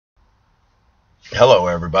Hello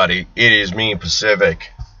everybody, it is me,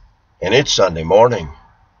 Pacific, and it's Sunday morning.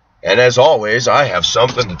 And as always, I have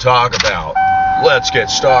something to talk about. Let's get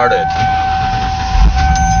started.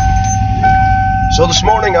 So this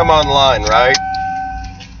morning I'm online, right?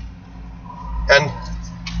 And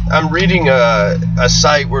I'm reading a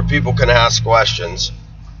site where people can ask questions.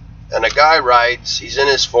 And a guy writes, he's in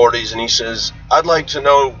his 40s, and he says, I'd like to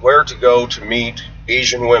know where to go to meet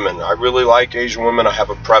Asian women. I really like Asian women, I have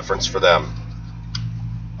a preference for them.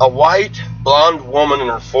 A white, blonde woman in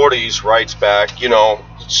her 40s writes back,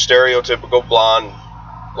 stereotypical blonde,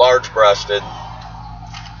 large-breasted,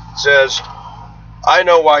 says, I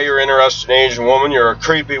know why you're interested in an Asian woman. You're a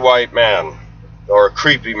creepy white man, or a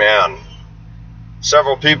creepy man.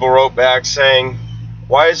 Several people wrote back saying,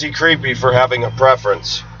 why is he creepy for having a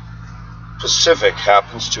preference? Pacific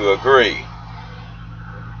happens to agree.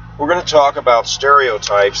 We're going to talk about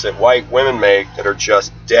stereotypes that white women make that are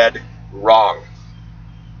just dead wrong.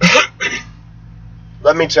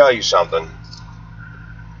 Let me tell you something.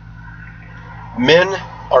 Men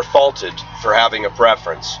are faulted for having a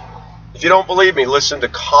preference. If you don't believe me, listen to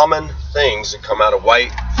common things that come out of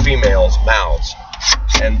white females' mouths.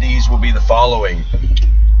 And these will be the following.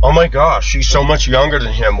 Oh my gosh, she's so much younger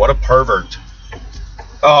than him. What a pervert.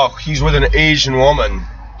 Oh, he's with an Asian woman.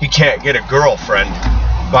 He can't get a girlfriend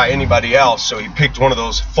by anybody else, so he picked one of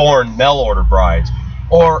those foreign mail-order brides.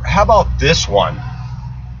 Or how about this one?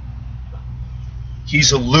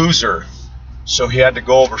 He's a loser, so he had to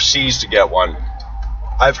go overseas to get one.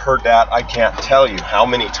 I've heard that, I can't tell you how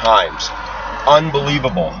many times.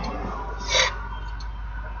 Unbelievable.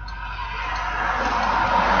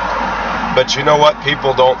 But you know what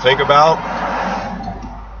people don't think about?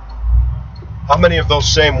 How many of those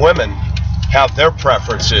same women have their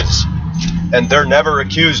preferences, and they're never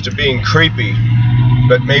accused of being creepy,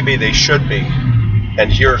 but maybe they should be,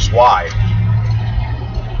 and here's why.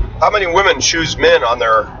 How many women choose men on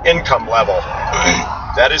their income level?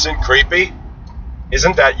 That isn't creepy?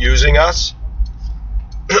 Isn't that using us?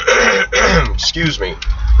 Excuse me.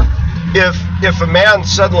 If a man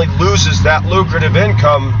suddenly loses that lucrative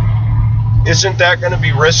income, isn't that going to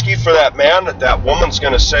be risky for that man? That woman's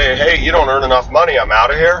going to say, hey, you don't earn enough money, I'm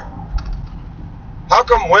out of here? How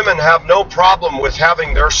come women have no problem with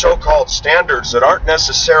having their so-called standards that aren't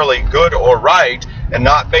necessarily good or right and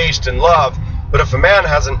not based in love? But if a man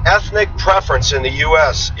has an ethnic preference in the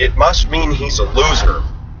U.S., it must mean he's a loser.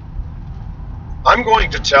 I'm going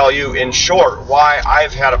to tell you in short why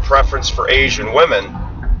I've had a preference for Asian women.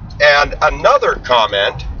 And another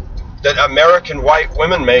comment that American white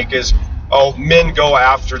women make is, oh, men go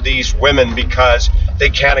after these women because they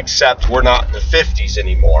can't accept we're not in the 50s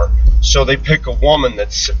anymore. So they pick a woman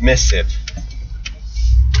that's submissive.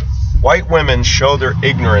 White women show their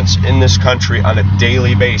ignorance in this country on a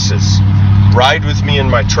daily basis. Ride with me in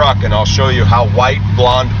my truck and I'll show you how white,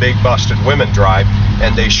 blonde, big-busted women drive,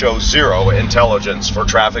 and they show zero intelligence for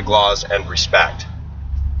traffic laws and respect.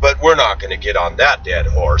 But we're not going to get on that dead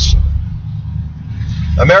horse.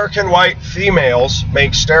 American white females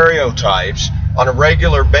make stereotypes on a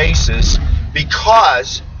regular basis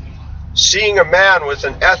because seeing a man with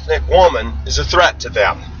an ethnic woman is a threat to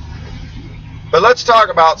them. But let's talk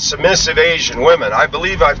about submissive Asian women. I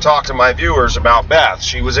believe I've talked to my viewers about Beth.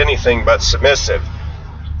 She was anything but submissive.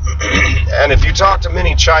 And if you talk to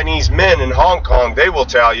many Chinese men in Hong Kong, they will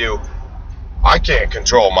tell you, I can't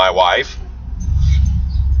control my wife.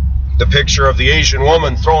 The picture of the Asian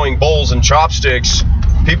woman throwing bowls and chopsticks,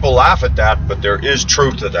 people laugh at that, but there is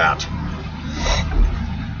truth to that.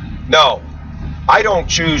 No, I don't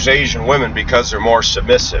choose Asian women because they're more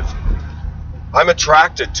submissive. I'm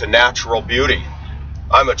attracted to natural beauty.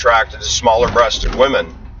 I'm attracted to smaller-breasted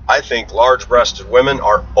women. I think large-breasted women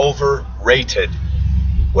are overrated.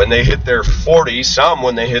 When they hit their 40s, some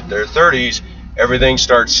when they hit their 30s, everything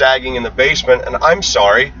starts sagging in the basement. And I'm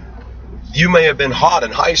sorry, you may have been hot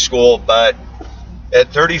in high school, but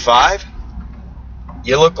at 35,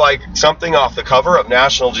 you look like something off the cover of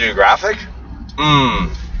National Geographic?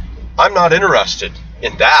 I'm not interested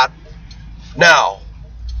in that. Now,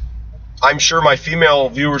 I'm sure my female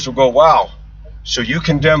viewers will go, wow, so you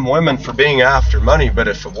condemn women for being after money, but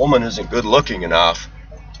if a woman isn't good looking enough,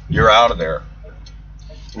 you're out of there.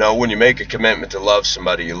 No, when you make a commitment to love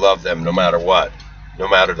somebody, you love them no matter what, no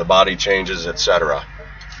matter the body changes, etc.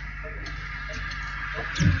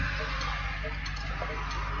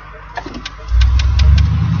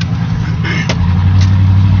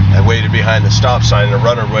 I waited behind the stop sign and the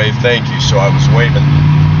runner waved thank you, so I was waving.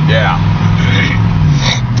 Yeah.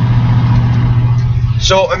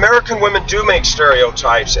 So American women do make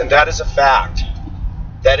stereotypes, and that is a fact.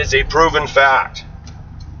 That is a proven fact.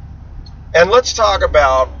 And let's talk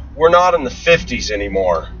about, we're not in the 50s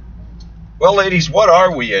anymore. Well, ladies, what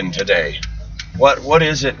are we in today? What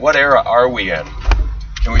is it? What era are we in?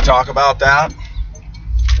 Can we talk about that?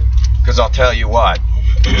 Because I'll tell you what.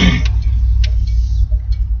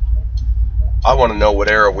 I want to know what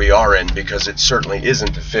era we are in, because it certainly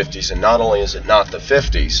isn't the 50s. And not only is it not the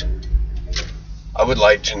 50s, I would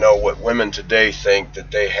like to know what women today think that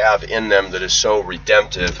they have in them that is so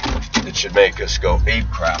redemptive that should make us go ape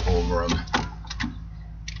crap over them.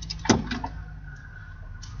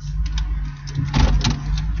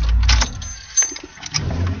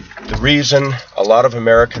 The reason a lot of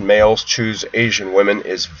American males choose Asian women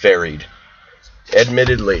is varied.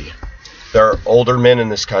 Admittedly, there are older men in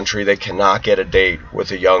this country that cannot get a date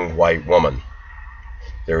with a young white woman.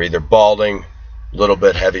 They're either balding, a little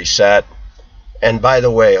bit heavy set, and by the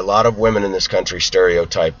way, a lot of women in this country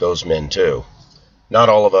stereotype those men too. Not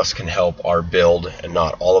all of us can help our build, and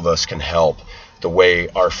not all of us can help the way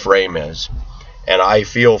our frame is. And I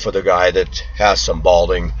feel for the guy that has some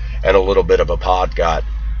balding and a little bit of a pod gut.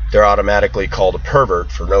 They're automatically called a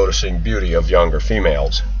pervert for noticing beauty of younger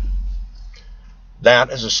females.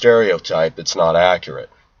 That is a stereotype that's not accurate.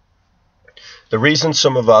 The reason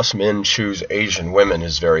some of us men choose Asian women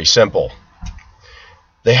is very simple.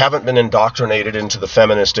 They haven't been indoctrinated into the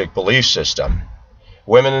feministic belief system.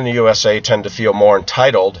 Women in the USA tend to feel more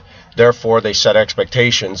entitled, therefore they set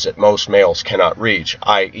expectations that most males cannot reach,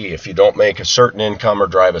 i.e., if you don't make a certain income or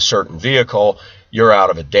drive a certain vehicle, you're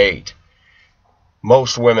out of a date.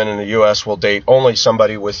 Most women in the US will date only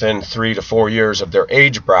somebody within 3 to 4 years of their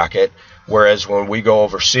age bracket, whereas when we go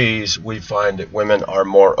overseas, we find that women are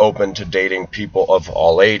more open to dating people of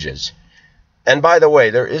all ages. And by the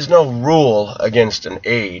way, there is no rule against an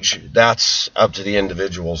age. That's up to the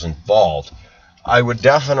individuals involved. I would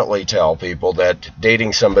definitely tell people that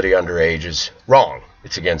dating somebody underage is wrong.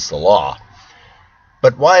 It's against the law.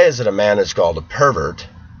 But why is it a man is called a pervert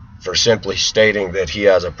for simply stating that he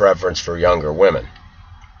has a preference for younger women?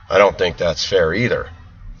 I don't think that's fair either.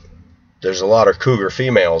 There's a lot of cougar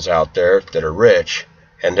females out there that are rich,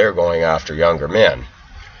 and they're going after younger men.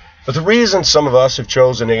 But the reason some of us have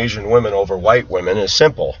chosen Asian women over white women is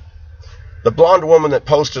simple. The blonde woman that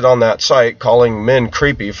posted on that site calling men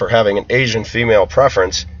creepy for having an Asian female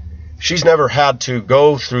preference, she's never had to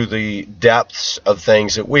go through the depths of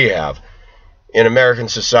things that we have. In American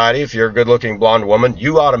society, if you're a good-looking blonde woman,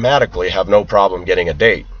 you automatically have no problem getting a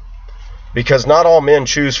date. Because not all men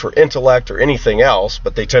choose for intellect or anything else,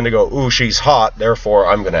 but they tend to go, ooh, she's hot, therefore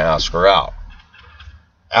I'm going to ask her out.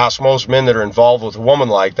 Ask most men that are involved with a woman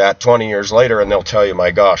like that 20 years later, and they'll tell you,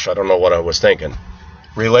 my gosh, I don't know what I was thinking.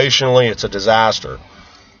 Relationally, it's a disaster.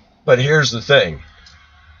 But here's the thing.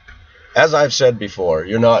 As I've said before,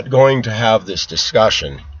 you're not going to have this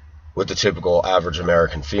discussion with the typical average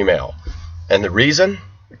American female. And the reason?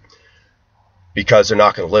 Because they're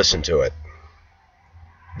not going to listen to it.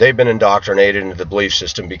 They've been indoctrinated into the belief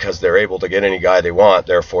system because they're able to get any guy they want,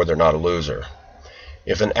 therefore they're not a loser.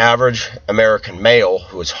 If an average American male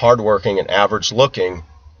who is hardworking and average-looking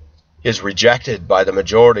is rejected by the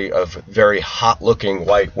majority of very hot-looking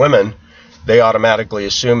white women, they automatically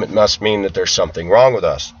assume it must mean that there's something wrong with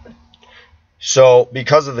us. So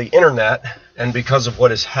because of the internet and because of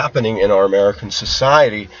what is happening in our American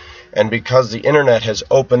society, and because the internet has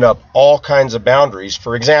opened up all kinds of boundaries,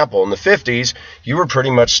 for example, in the 50s, you were pretty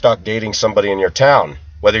much stuck dating somebody in your town,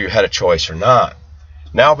 whether you had a choice or not.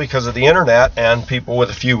 Now, because of the internet and people with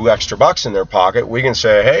a few extra bucks in their pocket, we can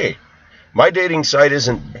say, hey, my dating site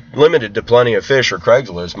isn't limited to Plenty of Fish or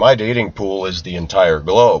Craigslist. My dating pool is the entire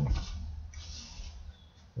globe.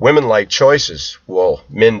 Women like choices. Well,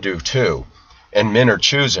 men do too. And men are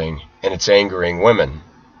choosing, and it's angering women.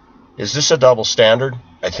 Is this a double standard?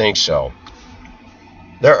 I think so.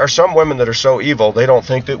 There are some women that are so evil, they don't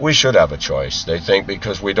think that we should have a choice. They think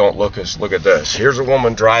because we don't look at this. Here's a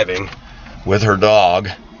woman driving with her dog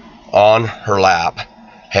on her lap,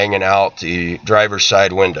 hanging out the driver's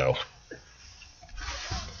side window.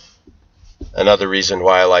 Another reason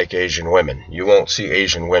why I like Asian women. You won't see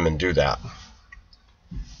Asian women do that.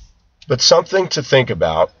 But something to think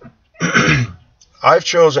about. I've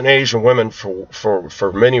chosen Asian women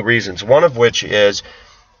for many reasons, one of which is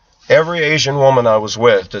every Asian woman I was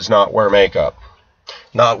with does not wear makeup.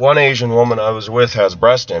 Not one Asian woman I was with has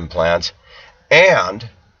breast implants. And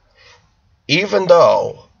even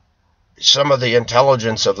though some of the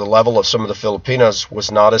intelligence of the level of some of the Filipinos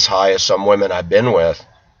was not as high as some women I've been with,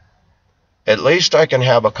 at least I can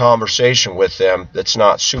have a conversation with them that's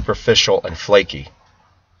not superficial and flaky.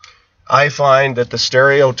 I find that the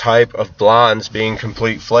stereotype of blondes being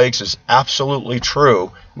complete flakes is absolutely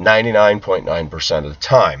true 99.9% of the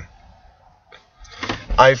time.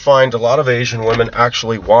 I find a lot of Asian women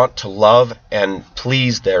actually want to love and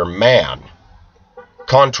please their man.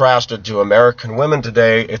 Contrasted to American women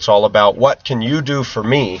today, it's all about what can you do for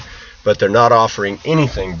me, but they're not offering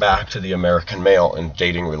anything back to the American male in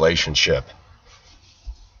dating relationship.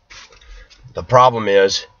 The problem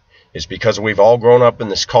is because we've all grown up in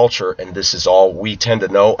this culture and this is all we tend to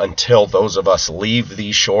know until those of us leave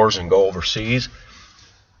these shores and go overseas,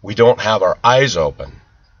 we don't have our eyes open.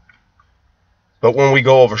 But when we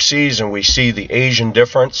go overseas and we see the Asian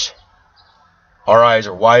difference, our eyes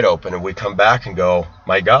are wide open and we come back and go,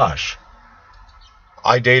 my gosh,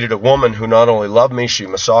 I dated a woman who not only loved me, she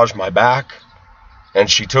massaged my back and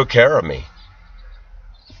she took care of me.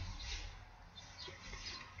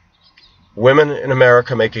 Women in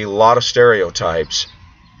America make a lot of stereotypes,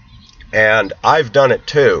 and I've done it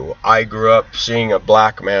too. I grew up seeing a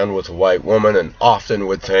black man with a white woman and often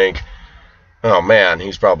would think, oh man,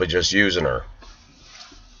 he's probably just using her.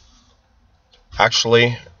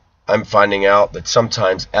 Actually, I'm finding out that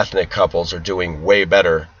sometimes ethnic couples are doing way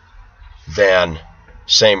better than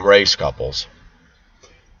same-race couples.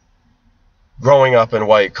 Growing up in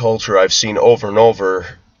white culture, I've seen over and over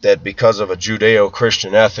that because of a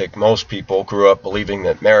Judeo-Christian ethic, most people grew up believing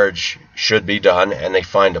that marriage should be done and they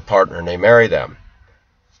find a partner and they marry them.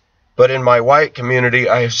 But in my white community,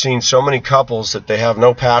 I have seen so many couples that they have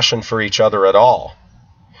no passion for each other at all.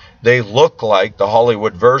 They look like the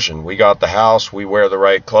Hollywood version. We got the house, we wear the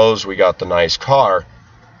right clothes, we got the nice car,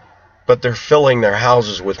 but they're filling their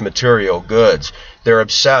houses with material goods. They're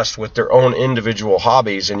obsessed with their own individual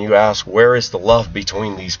hobbies, and you ask, where is the love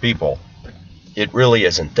between these people? It really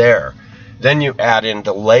isn't there. Then you add in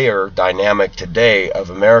the layer dynamic today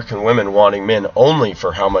of American women wanting men only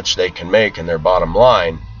for how much they can make in their bottom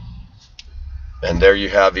line, and there you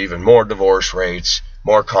have even more divorce rates,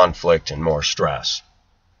 more conflict, and more stress.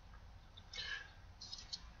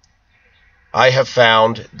 I have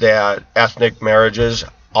found that ethnic marriages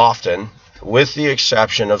often, with the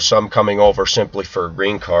exception of some coming over simply for a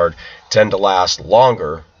green card, tend to last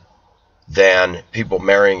longer than people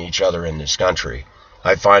marrying each other in this country.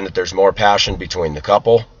 I find that there's more passion between the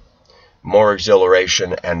couple, more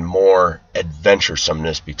exhilaration, and more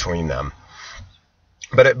adventuresomeness between them.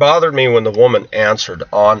 But it bothered me when the woman answered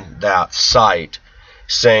on that site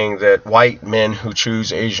saying that white men who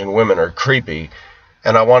choose Asian women are creepy.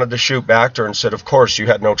 And I wanted to shoot back to her and said, of course, you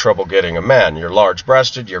had no trouble getting a man. You're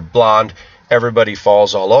large-breasted, you're blonde, everybody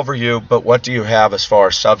falls all over you, but what do you have as far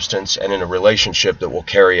as substance and in a relationship that will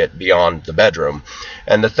carry it beyond the bedroom?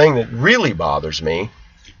 And the thing that really bothers me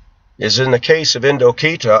is in the case of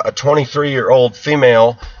Indokita, a 23-year-old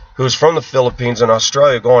female who's from the Philippines and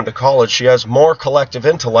Australia going to college, she has more collective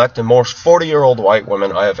intellect than most 40-year-old white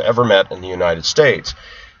women I have ever met in the United States.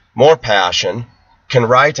 More passion, can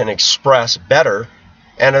write and express better,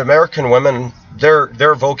 and American women,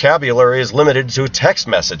 their vocabulary is limited to text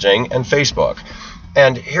messaging and Facebook.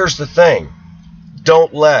 And here's the thing.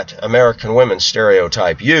 Don't let American women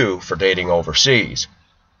stereotype you for dating overseas.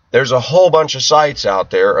 There's a whole bunch of sites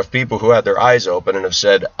out there of people who had their eyes open and have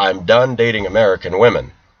said, I'm done dating American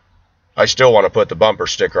women. I still want to put the bumper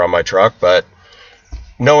sticker on my truck, but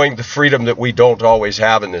knowing the freedom that we don't always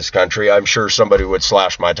have in this country, I'm sure somebody would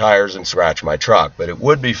slash my tires and scratch my truck, but it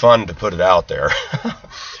would be fun to put it out there.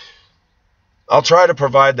 I'll try to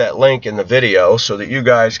provide that link in the video so that you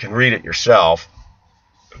guys can read it yourself.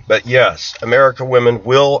 But yes, American women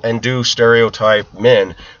will and do stereotype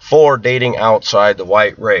men for dating outside the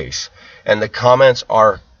white race. And the comments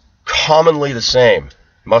are commonly the same.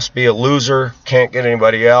 Must be a loser, can't get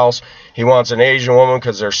anybody else. He wants an Asian woman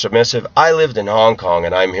because they're submissive. I lived in Hong Kong,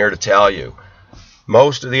 and I'm here to tell you,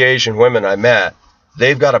 most of the Asian women I met,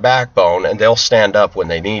 they've got a backbone, and they'll stand up when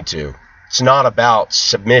they need to. It's not about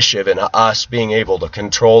submissive and us being able to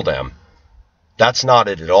control them. That's not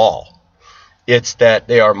it at all. It's that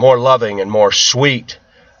they are more loving and more sweet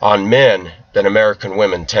on men than American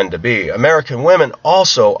women tend to be. American women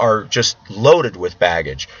also are just loaded with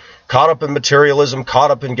baggage. Caught up in materialism,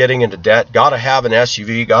 caught up in getting into debt, got to have an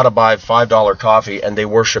SUV, got to buy $5 coffee, and they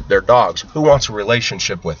worship their dogs. Who wants a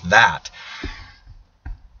relationship with that?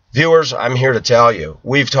 Viewers, I'm here to tell you,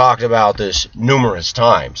 we've talked about this numerous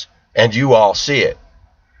times, and you all see it.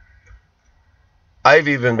 I've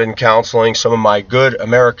even been counseling some of my good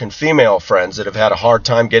American female friends that have had a hard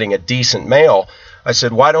time getting a decent male. I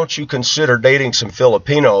said, why don't you consider dating some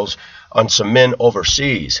Filipinos on some men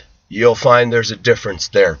overseas? You'll find there's a difference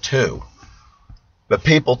there too. But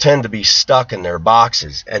people tend to be stuck in their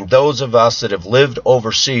boxes, and those of us that have lived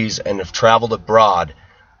overseas and have traveled abroad,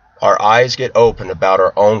 our eyes get open about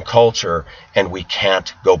our own culture, and we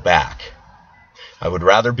can't go back. I would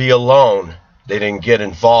rather be alone They didn't get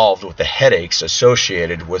involved with the headaches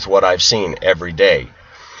associated with what I've seen every day.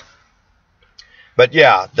 But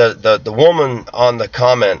yeah, the woman on the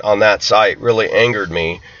comment on that site really angered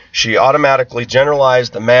me. She automatically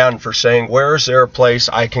generalized the man for saying, where is there a place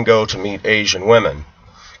I can go to meet Asian women?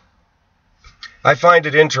 I find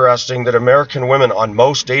it interesting that American women on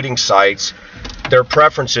most dating sites, their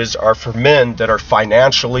preferences are for men that are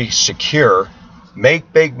financially secure,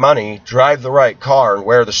 make big money, drive the right car, and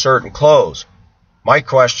wear the certain clothes. My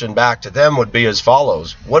question back to them would be as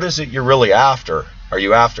follows. What is it you're really after? Are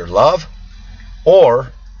you after love?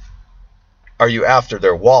 Or are you after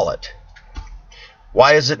their wallet?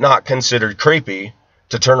 Why is it not considered creepy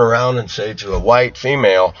to turn around and say to a white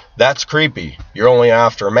female, that's creepy, you're only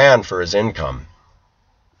after a man for his income?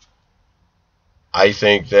 I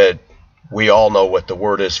think that we all know what the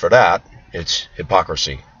word is for that. It's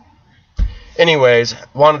hypocrisy. Anyways,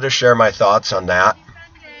 wanted to share my thoughts on that.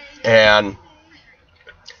 And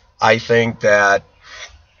I think that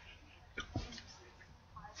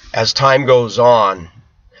as time goes on,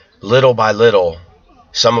 little by little,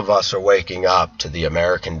 some of us are waking up to the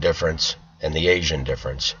American difference and the Asian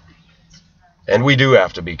difference. And we do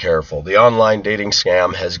have to be careful. The online dating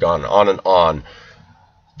scam has gone on and on.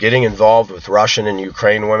 Getting involved with Russian and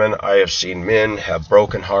Ukraine women, I have seen men have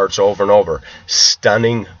broken hearts over and over.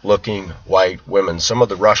 Stunning looking white women. Some of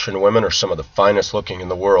the Russian women are some of the finest looking in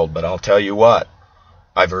the world, but I'll tell you what,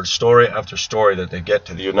 I've heard story after story that they get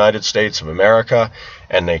to the United States of America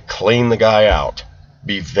and they clean the guy out.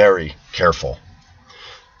 Be very careful.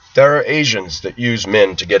 There are Asians that use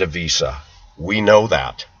men to get a visa. We know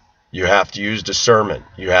that. You have to use discernment.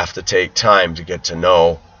 You have to take time to get to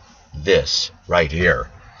know this right here.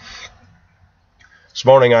 This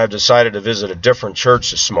morning I've decided to visit a different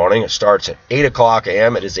church this morning. It starts at 8 o'clock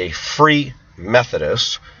a.m. It is a free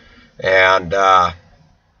Methodist. And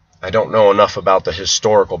I don't know enough about the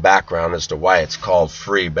historical background as to why it's called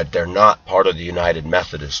free, but they're not part of the United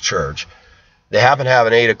Methodist Church. They happen to have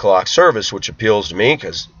an 8 o'clock service, which appeals to me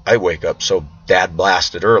because I wake up so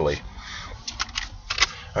dad-blasted early.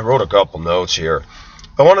 I wrote a couple notes here.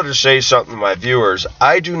 I wanted to say something to my viewers.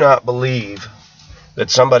 I do not believe that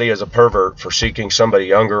somebody is a pervert for seeking somebody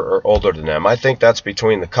younger or older than them. I think that's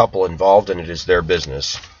between the couple involved, and it is their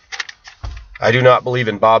business. I do not believe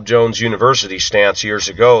in Bob Jones' University stance years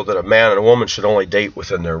ago that a man and a woman should only date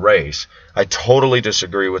within their race. I totally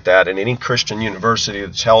disagree with that, and any Christian university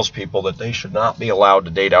that tells people that they should not be allowed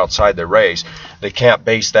to date outside their race, they can't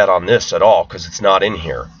base that on this at all because it's not in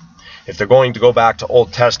here. If they're going to go back to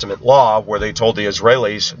Old Testament law where they told the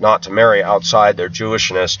Israelis not to marry outside their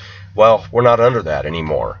Jewishness, well, we're not under that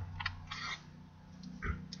anymore.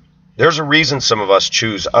 There's a reason some of us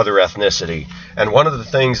choose other ethnicity. And one of the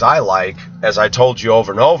things I like, as I told you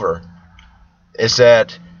over and over, is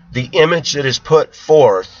that the image that is put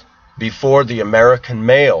forth before the American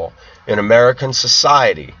male in American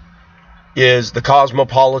society is the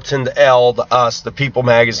Cosmopolitan, the Elle, the Us, the People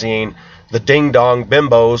magazine, the ding-dong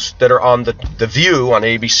bimbos that are on the View on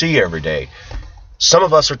ABC every day. Some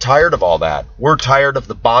of us are tired of all that. We're tired of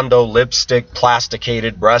the Bondo, lipstick,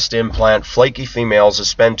 plasticated, breast implant, flaky females that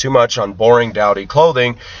spend too much on boring, dowdy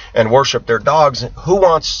clothing and worship their dogs. Who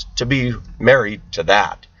wants to be married to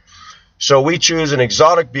that? So we choose an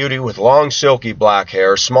exotic beauty with long, silky black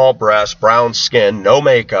hair, small breasts, brown skin, no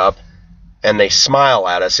makeup, and they smile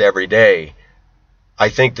at us every day. I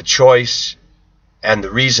think the choice and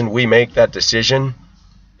the reason we make that decision,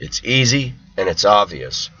 it's easy and it's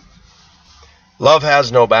obvious. Love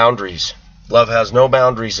has no boundaries. Love has no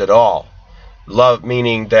boundaries at all. Love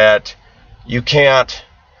meaning that you can't,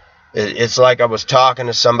 it's like I was talking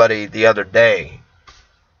to somebody the other day.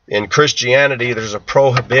 In Christianity, there's a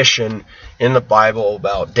prohibition in the Bible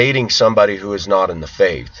about dating somebody who is not in the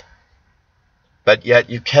faith. But yet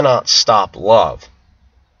you cannot stop love.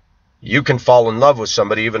 You can fall in love with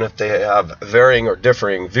somebody even if they have varying or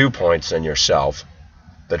differing viewpoints than yourself.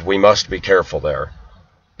 But we must be careful there.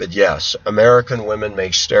 But yes, American women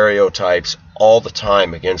make stereotypes all the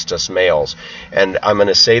time against us males. And I'm going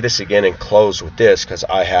to say this again and close with this because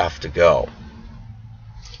I have to go.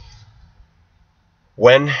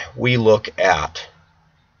 When we look at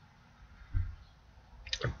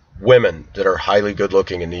women that are highly good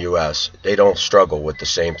looking in the U.S., they don't struggle with the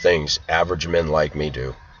same things average men like me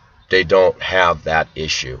do. They don't have that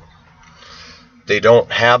issue. They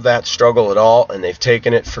don't have that struggle at all, and they've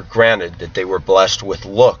taken it for granted that they were blessed with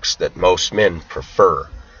looks that most men prefer.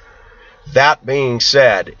 That being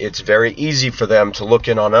said, it's very easy for them to look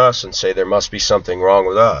in on us and say there must be something wrong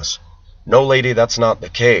with us. No, lady, that's not the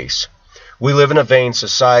case. We live in a vain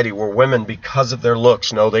society where women, because of their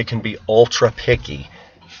looks, know they can be ultra picky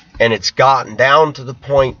And it's gotten down to the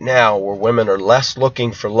point now where women are less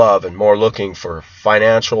looking for love and more looking for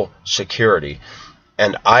financial security.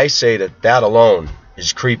 And I say that that alone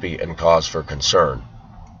is creepy and cause for concern.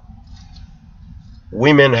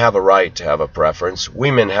 We men have a right to have a preference.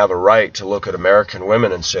 We men have a right to look at American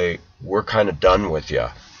women and say, we're kind of done with you.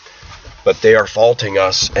 But they are faulting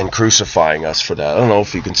us and crucifying us for that. I don't know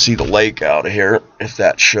if you can see the lake out of here, if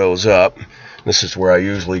that shows up. This is where I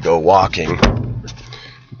usually go walking.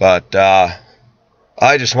 But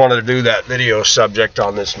I just wanted to do that video subject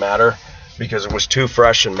on this matter because it was too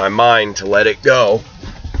fresh in my mind to let it go.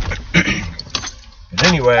 But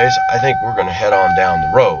anyways, I think we're going to head on down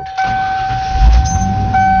the road.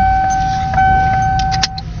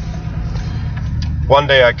 One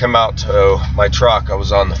day I come out to my truck, I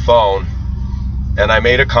was on the phone, and I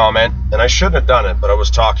made a comment, and I shouldn't have done it, but I was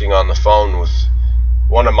talking on the phone with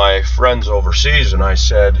one of my friends overseas, and I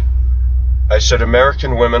said,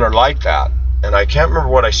 American women are like that. And I can't remember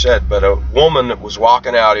what I said, but a woman that was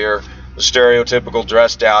walking out here, a stereotypical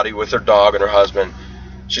dressed dowdy with her dog and her husband,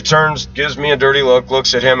 she turns, gives me a dirty look,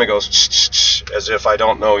 looks at him and goes, tss, as if I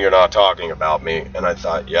don't know you're not talking about me. And I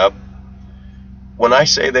thought, yep. When I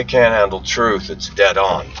say they can't handle truth, it's dead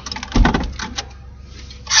on.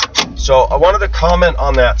 So I wanted to comment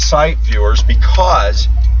on that site, viewers, because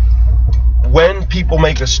when people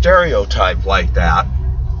make a stereotype like that,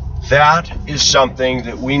 that is something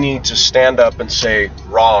that we need to stand up and say,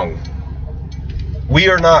 wrong. We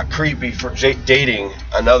are not creepy for dating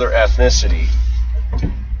another ethnicity.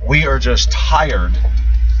 We are just tired.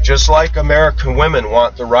 Just like American women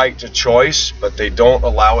want the right to choice, but they don't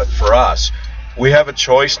allow it for us. We have a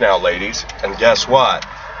choice now, ladies, and guess what?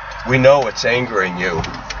 We know it's angering you,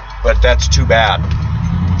 but that's too bad.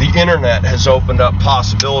 The internet has opened up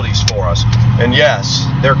possibilities for us. And yes,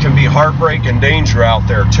 there can be heartbreak and danger out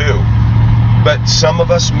there too. But some of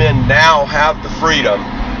us men now have the freedom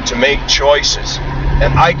to make choices.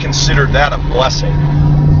 And I consider that a blessing.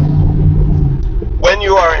 When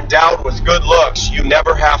you are endowed with good looks, you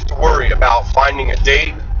never have to worry about finding a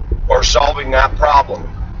date or solving that problem.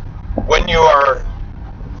 When you are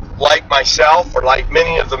like myself, or like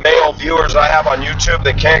many of the male viewers I have on YouTube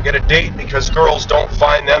that can't get a date because girls don't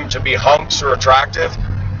find them to be hunks or attractive,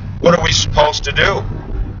 what are we supposed to do?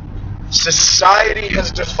 Society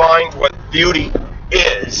has defined what beauty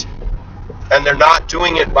is, and they're not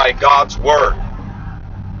doing it by God's word.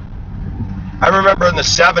 I remember in the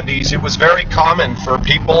 70s, it was very common for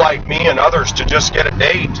people like me and others to just get a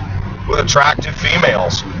date with attractive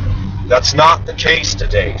females. That's not the case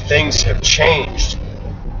today. Things have changed.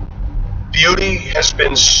 Beauty has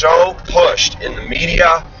been so pushed in the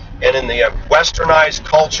media and in the westernized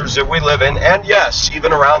cultures that we live in, and yes,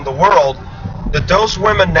 even around the world, that those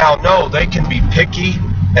women now know they can be picky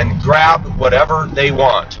and grab whatever they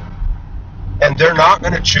want. And they're not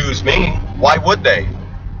going to choose me. Why would they?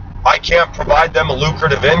 I can't provide them a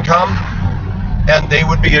lucrative income, and they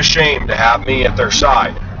would be ashamed to have me at their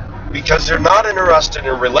side. Because they're not interested in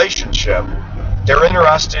a relationship. They're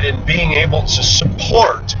interested in being able to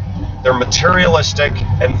support their materialistic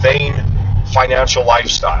and vain financial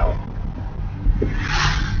lifestyle.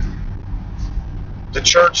 The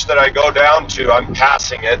church that I go down to, I'm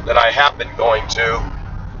passing it, that I have been going to,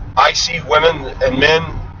 I see women and men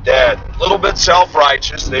that a little bit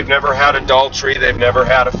self-righteous, they've never had adultery, they've never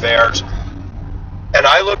had affairs, and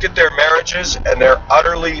I look at their marriages and they're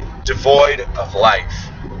utterly devoid of life.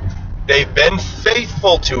 They've been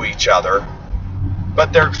faithful to each other,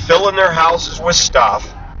 but they're filling their houses with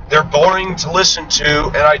stuff. They're boring to listen to,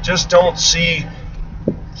 and I just don't see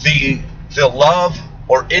the love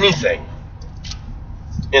or anything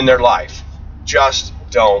in their life. Just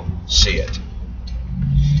don't see it.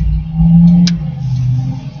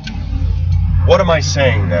 What am I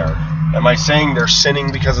saying there? Am I saying they're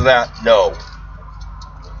sinning because of that? No.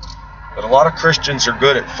 But a lot of Christians are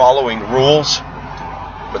good at following rules,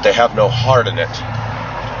 but they have no heart in it.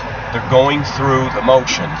 They're going through the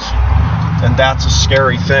motions, and that's a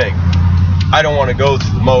scary thing. I don't want to go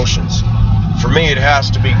through the motions. For me, it has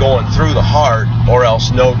to be going through the heart, or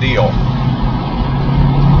else no deal.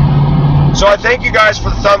 So I thank you guys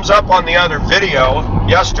for the thumbs up on the other video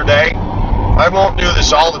yesterday. I won't do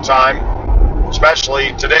this all the time,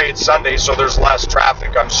 especially today. It's Sunday, so there's less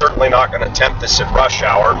traffic. I'm certainly not going to attempt this at rush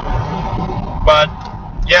hour. But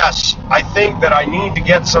yes, I think that I need to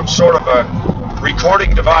get some sort of a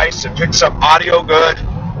recording device that picks up audio good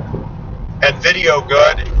and video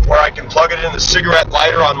good, where I can plug it in the cigarette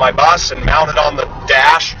lighter on my bus and mount it on the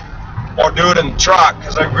dash, or do it in the truck,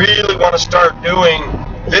 because I really want to start doing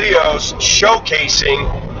videos showcasing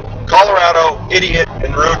Colorado idiot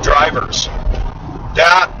and rude drivers.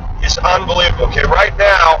 That is unbelievable. Okay, right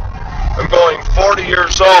now, I'm going 40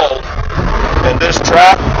 years old, and this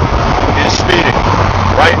truck is speeding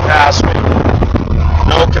right past me.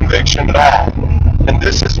 No conviction at all. And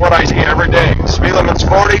this is what I see every day. Speed limit's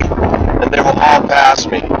 40, and they will all pass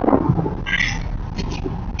me.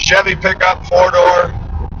 Chevy pickup, 4-door,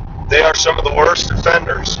 they are some of the worst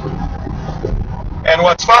offenders. And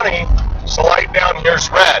what's funny, is the light down here is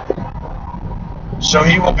red. So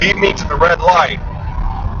he will beat me to the red light.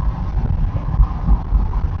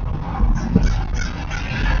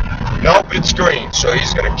 Nope, it's green, so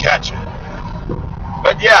he's going to catch it.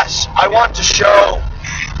 But yes, I want to show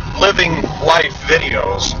living life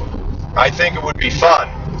videos. I think it would be fun.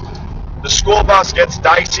 The school bus gets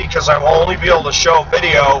dicey because I will only be able to show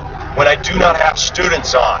video when I do not have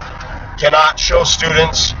students on. Cannot show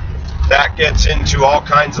students. That gets into all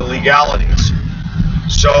kinds of legalities.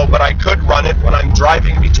 So, but I could run it when I'm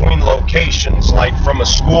driving between locations, like from a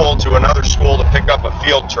school to another school to pick up a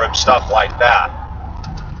field trip, stuff like that.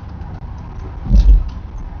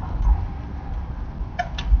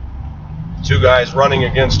 Two guys running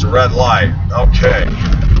against a red light. Okay.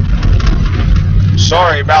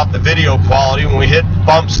 Sorry about the video quality. When we hit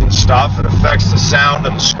bumps and stuff, it affects the sound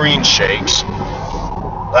and the screen shakes.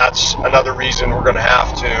 That's another reason we're going to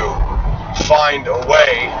have to find a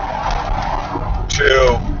way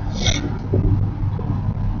to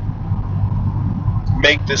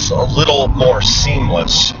make this a little more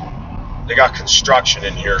seamless. They got construction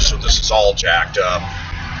in here, so this is all jacked up.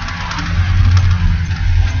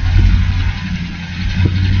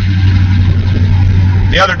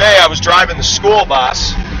 The other day I was driving the school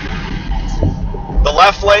bus. The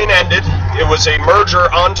left lane ended. It was a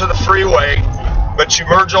merger onto the freeway, but you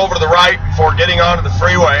merge over to the right before getting onto the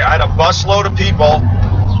freeway. I had a busload of people.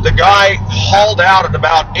 The guy hauled out at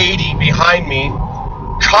about 80 behind me,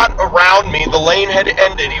 cut around me. The lane had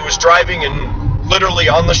ended. He was driving in literally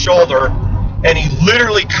on the shoulder, and he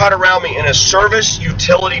literally cut around me in a service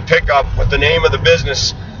utility pickup with the name of the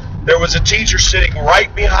business. There was a teacher sitting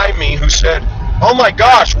right behind me who said, "Oh my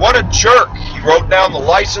gosh, what a jerk." He wrote down the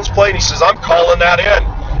license plate. He says, "I'm calling that in."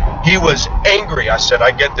 He was angry. I said, "I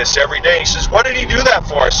get this every day." He says, "What did he do that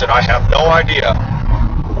for?" I said, "I have no idea."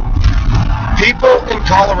 People in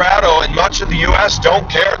Colorado and much of the U.S. don't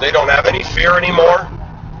care. They don't have any fear anymore.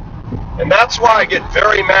 And that's why I get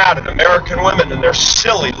very mad at American women and their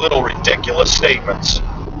silly little ridiculous statements.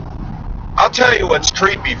 I'll tell you what's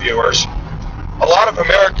creepy, viewers. A lot of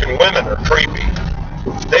American women are creepy.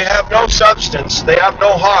 They have no substance, they have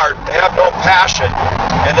no heart, they have no passion,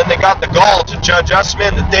 and then they got the gall to judge us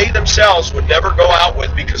men that they themselves would never go out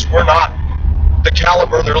with because we're not the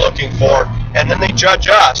caliber they're looking for, and then they judge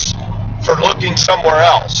us for looking somewhere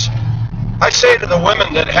else. I say to the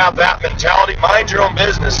women that have that mentality, mind your own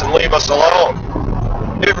business and leave us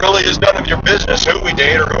alone. It really is none of your business who we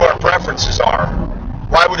date or who our preferences are.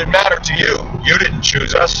 Why would it matter to you? You didn't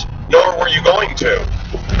choose us, nor were you going to.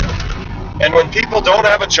 And when people don't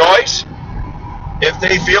have a choice, if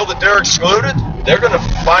they feel that they're excluded, they're going to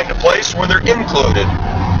find a place where they're included.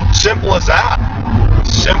 Simple as that.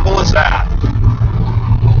 Simple as that.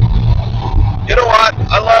 You know what?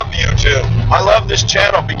 I love YouTube. I love this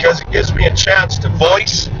channel because it gives me a chance to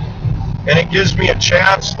voice, and it gives me a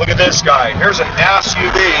chance. Look at this guy. Here's an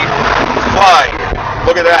SUV flying.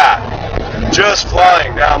 Look at that. Just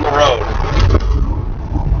flying down the road.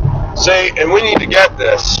 See, and we need to get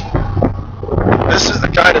this. This is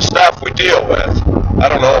the kind of stuff we deal with. I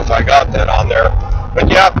don't know if I got that on there. But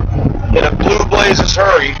yep, in a blue blazes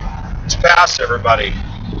hurry, it's past everybody.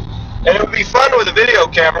 And it would be fun with a video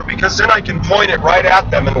camera because then I can point it right at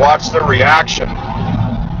them and watch their reaction.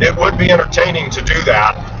 It would be entertaining to do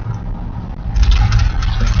that.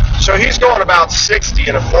 So he's going about 60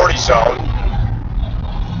 in a 40 zone.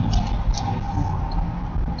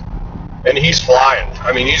 And he's flying.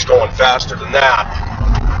 I mean, he's going faster than that.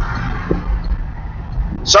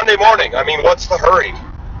 Sunday morning, I mean, what's the hurry?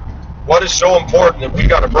 What is so important that we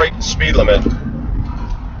got to break the speed limit?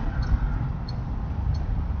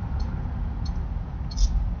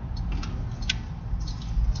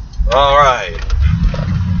 All right.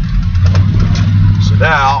 So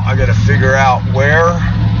now I got to figure out where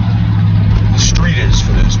the street is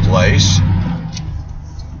for this place.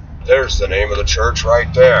 There's the name of the church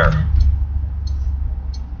right there.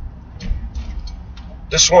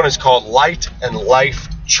 This one is called Light and Life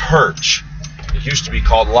Church. It used to be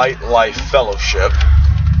called Light and Life Fellowship.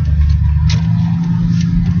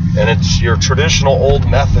 And it's your traditional old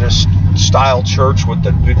Methodist style church with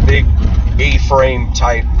the big A-frame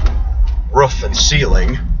type roof and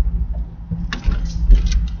ceiling.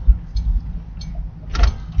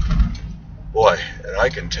 Boy, and I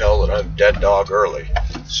can tell that I'm dead dog early.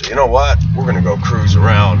 So you know what? We're going to go cruise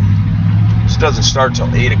around. This doesn't start till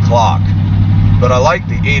 8 o'clock, but I like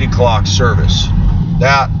the 8 o'clock service.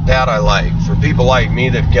 That I like. For people like me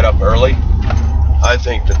that get up early, I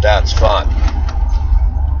think that that's fun.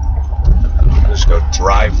 Just go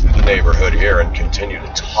drive through the neighborhood here and continue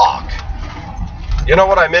to talk. You know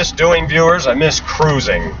what I miss doing, viewers? I miss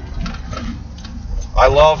cruising. I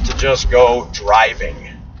love to just go driving.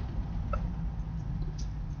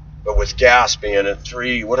 But with gas being at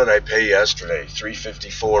what did I pay yesterday?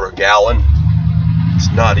 $3.54 a gallon.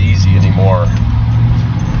 It's not easy anymore.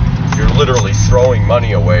 You're literally throwing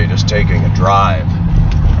money away just taking a drive.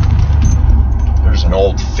 There's an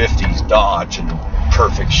old 50s Dodge in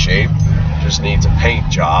perfect shape. Just needs a paint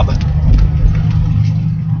job.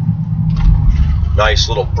 Nice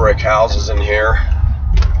little brick houses in here.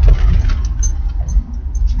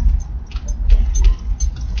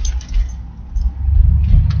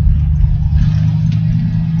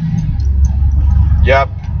 Yep,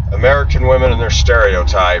 American women and their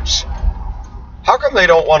stereotypes. How come they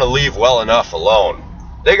don't want to leave well enough alone?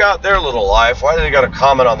 They got their little life. Why do they got to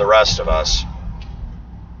comment on the rest of us?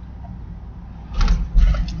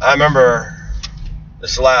 I remember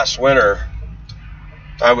this last winter,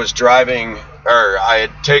 I was driving, or I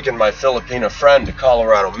had taken my Filipino friend to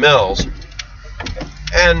Colorado Mills,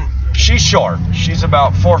 and she's short. She's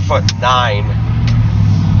about 4'9",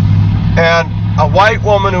 and a white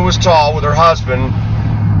woman who was tall with her husband.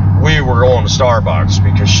 We were going to Starbucks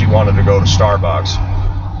because she wanted to go to Starbucks.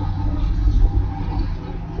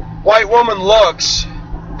 White woman looks,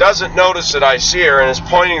 doesn't notice that I see her, and is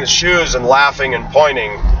pointing the shoes and laughing and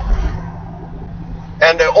pointing.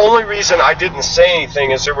 And the only reason I didn't say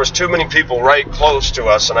anything is there was too many people right close to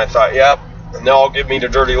us, and I thought, yep, and they'll all give me the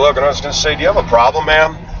dirty look, and I was going to say, do you have a problem,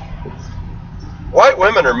 ma'am? White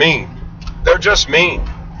women are mean. They're just mean.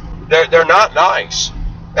 They're not nice.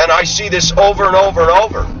 And I see this over and over and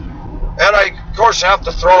over. And I, of course, have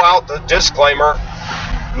to throw out the disclaimer,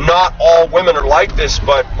 not all women are like this,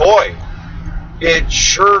 but boy, it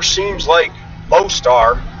sure seems like most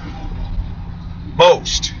are.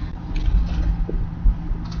 Most.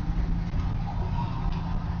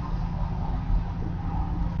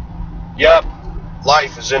 Yep,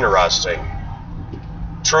 life is interesting.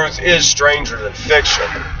 Truth is stranger than fiction.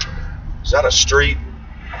 Is that a street?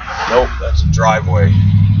 Nope, that's a driveway.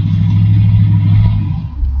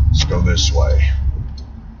 Let's go this way.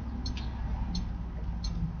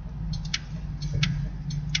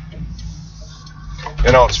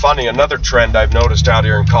 You know, it's funny, another trend I've noticed out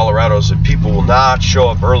here in Colorado is that people will not show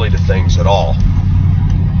up early to things at all.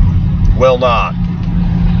 Will not.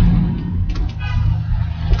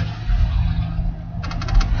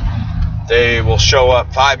 They will show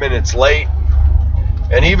up 5 minutes late,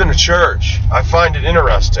 and even to church. I find it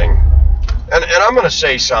interesting. And I'm going to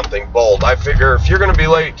say something bold. I figure if you're going to be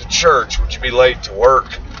late to church, would you be late to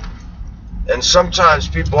work? And sometimes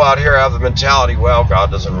people out here have the mentality, well,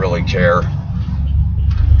 God doesn't really care.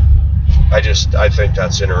 I think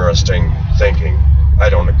that's interesting thinking. I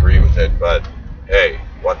don't agree with it, but hey,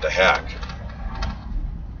 what the heck?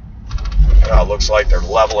 Looks like they're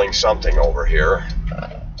leveling something over here.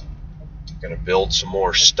 Going to build some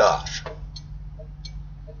more stuff.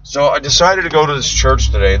 So I decided to go to this church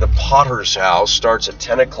today. The Potter's House starts at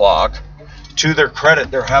 10 o'clock. To their credit,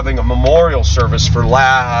 they're having a memorial service for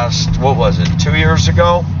last, 2 years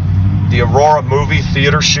ago? The Aurora movie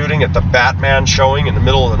theater shooting at the Batman showing in the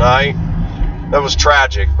middle of the night. That was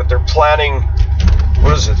tragic, but they're planting,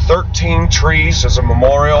 13 trees as a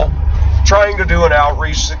memorial. Trying to do an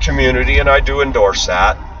outreach to the community, and I do endorse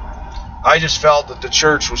that. I just felt that the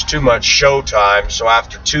church was too much showtime, so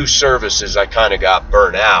after 2 services, I kind of got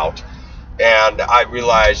burnt out. And I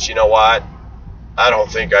realized, you know what? I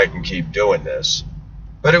don't think I can keep doing this.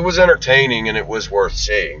 But it was entertaining, and it was worth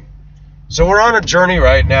seeing. So we're on a journey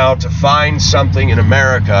right now to find something in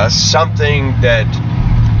America, something that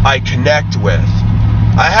I connect with.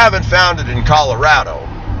 I haven't found it in Colorado,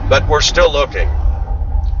 but we're still looking.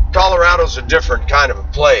 Colorado's a different kind of a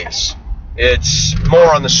place. It's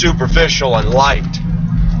more on the superficial and light.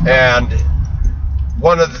 And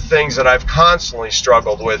one of the things that I've constantly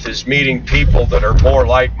struggled with is meeting people that are more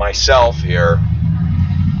like myself here.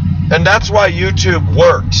 And that's why YouTube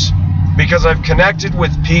works, because I've connected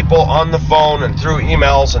with people on the phone and through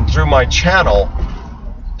emails and through my channel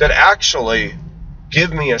that actually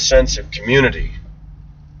give me a sense of community.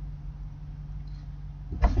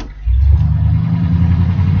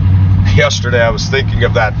 Yesterday I was thinking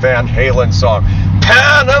of that Van Halen song,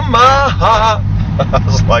 Panama. I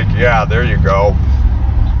was like, yeah, there you go.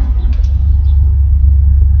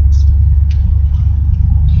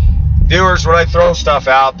 Viewers, when I throw stuff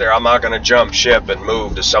out there, I'm not going to jump ship and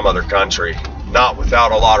move to some other country. Not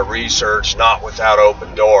without a lot of research, not without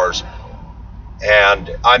open doors.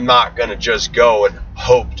 And I'm not going to just go and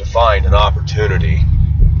hope to find an opportunity.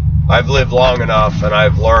 I've lived long enough and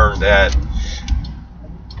I've learned that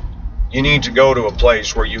you need to go to a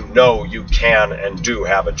place where you know you can and do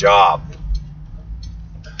have a job.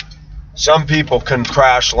 Some people can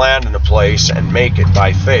crash land in a place and make it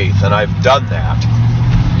by faith, and I've done that.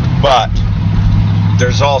 But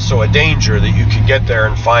there's also a danger that you can get there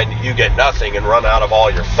and find that you get nothing and run out of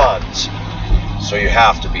all your funds. So you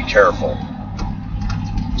have to be careful.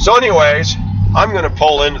 So anyways, I'm going to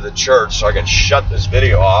pull into the church so I can shut this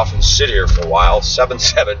video off and sit here for a while. It's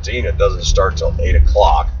 7:17, it doesn't start till 8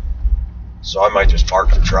 o'clock. So I might just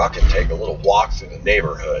park the truck and take a little walk through the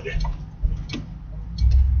neighborhood.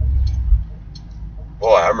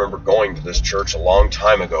 Boy, I remember going to this church a long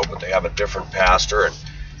time ago, but they have a different pastor. And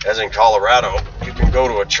as in Colorado, you can go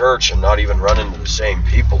to a church and not even run into the same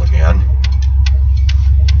people again.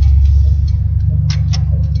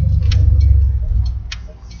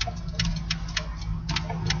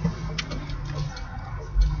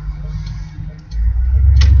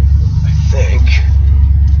 I think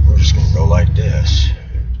we're just going to go like this.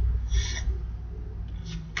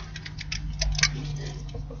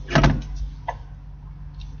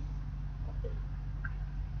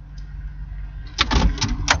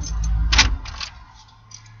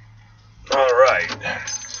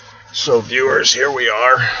 So viewers, here we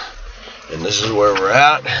are, and this is where we're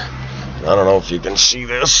at. I don't know if you can see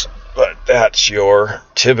this, but that's your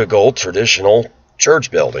typical traditional church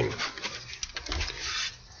building.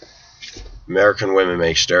 American women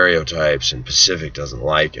make stereotypes, and Pacific doesn't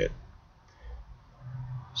like it.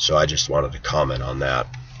 So I just wanted to comment on that.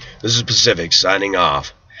 This is Pacific signing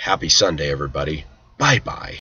off. Happy Sunday, everybody. Bye-bye.